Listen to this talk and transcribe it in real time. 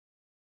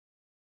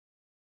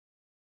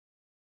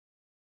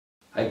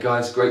Hey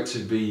guys, great to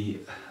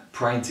be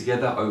praying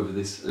together over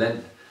this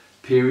Lent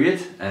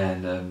period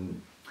and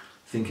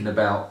thinking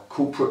about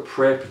corporate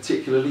prayer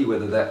particularly,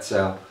 whether that's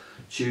our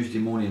Tuesday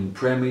morning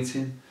prayer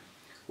meeting,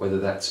 whether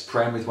that's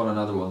praying with one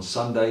another on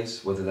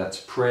Sundays, whether that's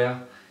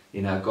prayer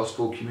in our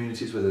gospel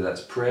communities, whether that's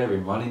prayer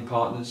in running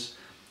partners,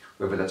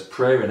 whether that's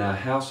prayer in our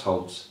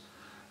households,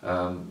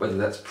 whether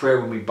that's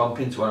prayer when we bump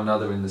into one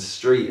another in the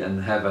street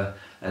and have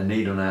a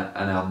need on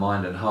our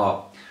mind and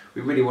heart.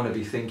 We really want to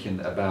be thinking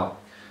about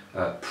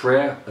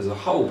prayer as a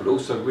whole, but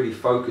also really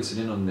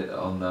focusing in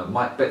on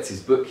Mike Betts'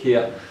 book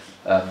here,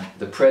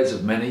 The Prayers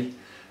of Many,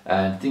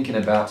 and thinking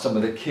about some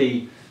of the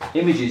key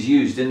images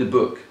used in the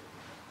book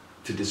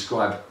to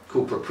describe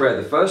corporate prayer.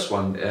 The first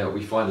one,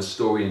 we find a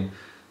story in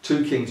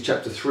 2 Kings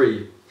chapter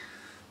 3,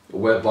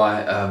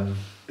 whereby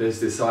there's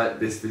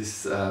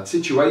this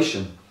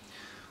situation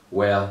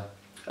where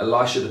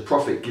Elisha the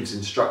prophet gives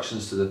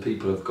instructions to the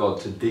people of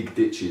God to dig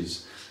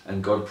ditches,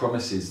 and God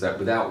promises that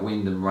without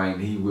wind and rain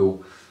he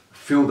will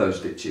fill those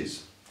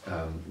ditches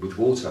with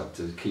water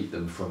to keep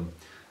them from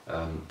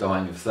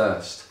dying of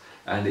thirst.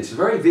 And it's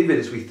very vivid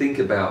as we think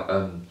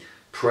about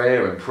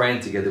prayer and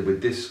praying together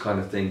with this kind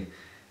of thing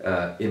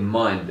in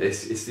mind.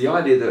 It's the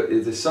idea that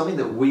there's something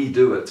that we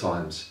do at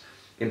times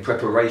in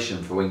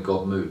preparation for when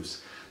God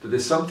moves. That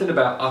there's something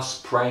about us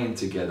praying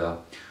together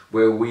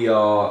where we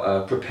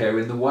are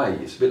preparing the way.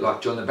 It's a bit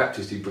like John the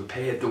Baptist who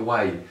prepared the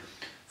way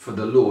for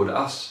the Lord.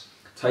 Us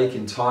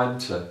taking time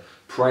to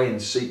pray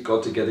and seek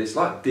God together. It's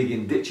like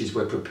digging ditches.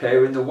 We're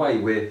preparing the way.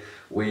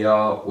 We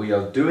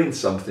are doing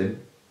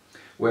something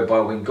whereby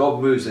when God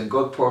moves and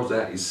God pours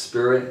out His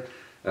Spirit,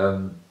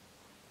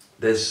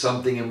 there's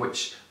something in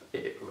which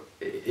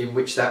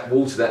that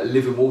water, that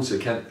living water,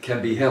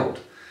 can be held.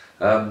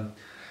 You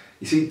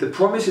see, the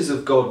promises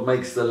of God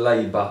makes the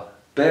labour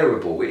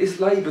bearable. It is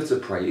labour to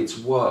pray. It's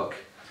work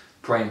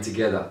praying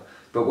together.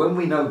 But when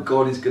we know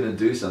God is going to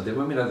do something,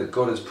 when we know that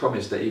God has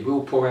promised that He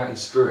will pour out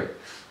His Spirit,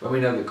 when we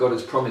know that God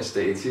has promised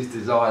that it's His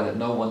desire that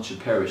no one should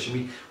perish,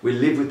 and we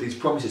live with these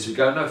promises, we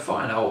go, no,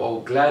 fine,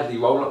 I'll gladly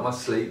roll up my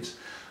sleeves,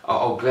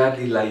 I'll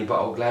gladly labour,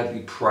 I'll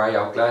gladly pray,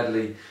 I'll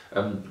gladly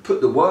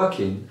put the work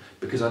in,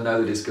 because I know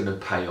that it's going to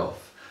pay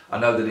off. I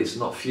know that it's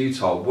not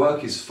futile.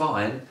 Work is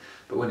fine,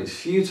 but when it's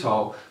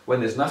futile, when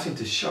there's nothing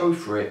to show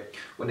for it,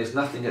 when there's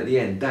nothing at the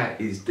end,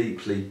 that is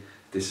deeply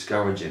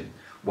discouraging.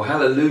 Well,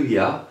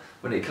 hallelujah,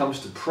 when it comes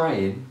to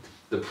praying,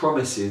 the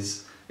promise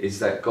is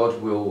that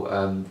God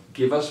will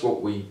give us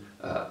what we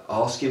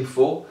ask Him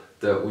for,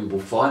 that we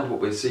will find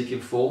what we're seeking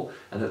for,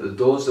 and that the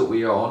doors that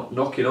we are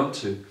knocking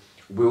onto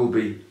will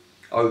be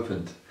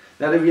opened.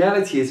 Now the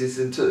reality is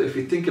if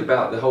we think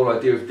about the whole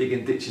idea of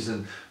digging ditches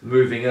and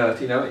moving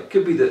earth, it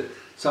could be that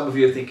some of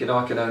you are thinking,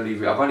 I've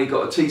only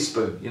got a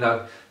teaspoon,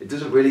 it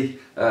doesn't really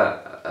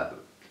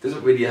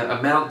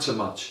amount to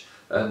much.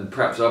 And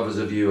perhaps others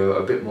of you are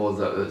a bit more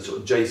the sort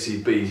of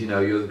JCBs,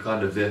 you're the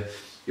kind of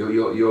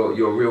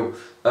you're real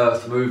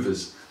earth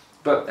movers.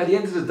 But at the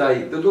end of the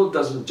day, the Lord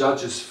doesn't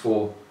judge us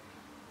for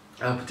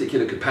our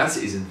particular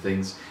capacities in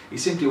things. He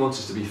simply wants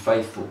us to be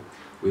faithful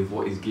with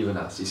what He's given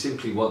us. He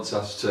simply wants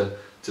us to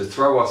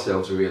throw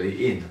ourselves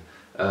really in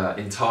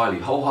entirely,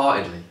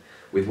 wholeheartedly,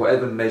 with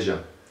whatever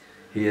measure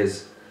He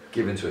has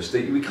given to us.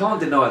 We can't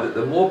deny that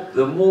the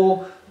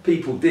more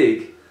people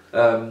dig,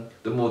 the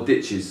more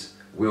ditches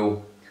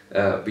will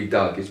be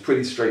dug. It's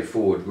pretty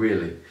straightforward,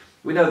 really.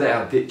 We know that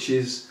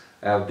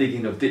our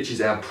digging of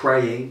ditches, our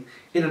praying,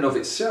 in and of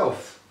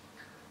itself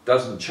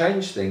doesn't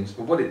change things,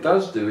 but what it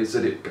does do is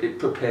that it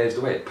prepares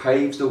the way, it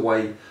paves the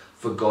way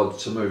for God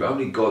to move.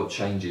 Only God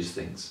changes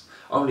things.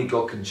 Only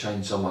God can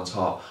change someone's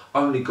heart.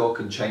 Only God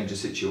can change a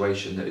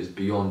situation that is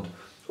beyond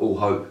all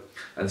hope.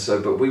 And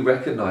so, but we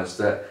recognise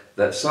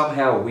that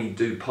somehow we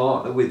do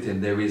partner with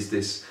Him. There is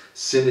this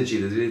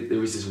synergy,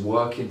 there is this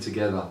working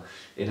together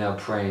in our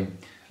praying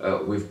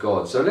with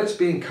God. So let's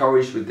be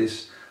encouraged with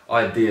this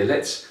idea.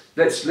 Let's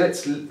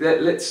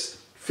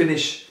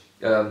finish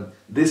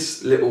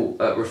this little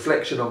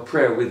reflection on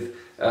prayer with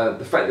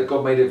the fact that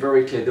God made it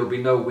very clear there'll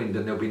be no wind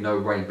and there'll be no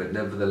rain, but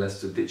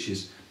nevertheless the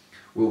ditches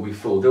will be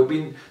full. There'll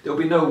be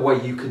no way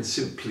you can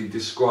simply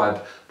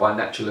describe by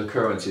natural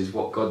occurrences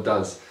what God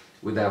does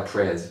with our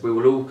prayers. We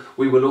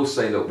will all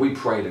say, look, we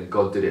prayed and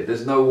God did it.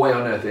 There's no way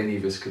on earth any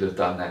of us could have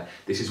done that.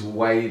 This is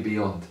way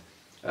beyond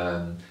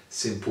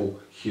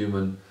simple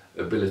human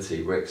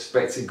ability. We're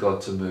expecting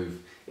God to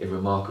move in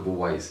remarkable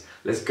ways.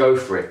 Let's go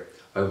for it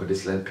over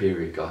this Lent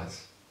period,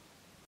 guys.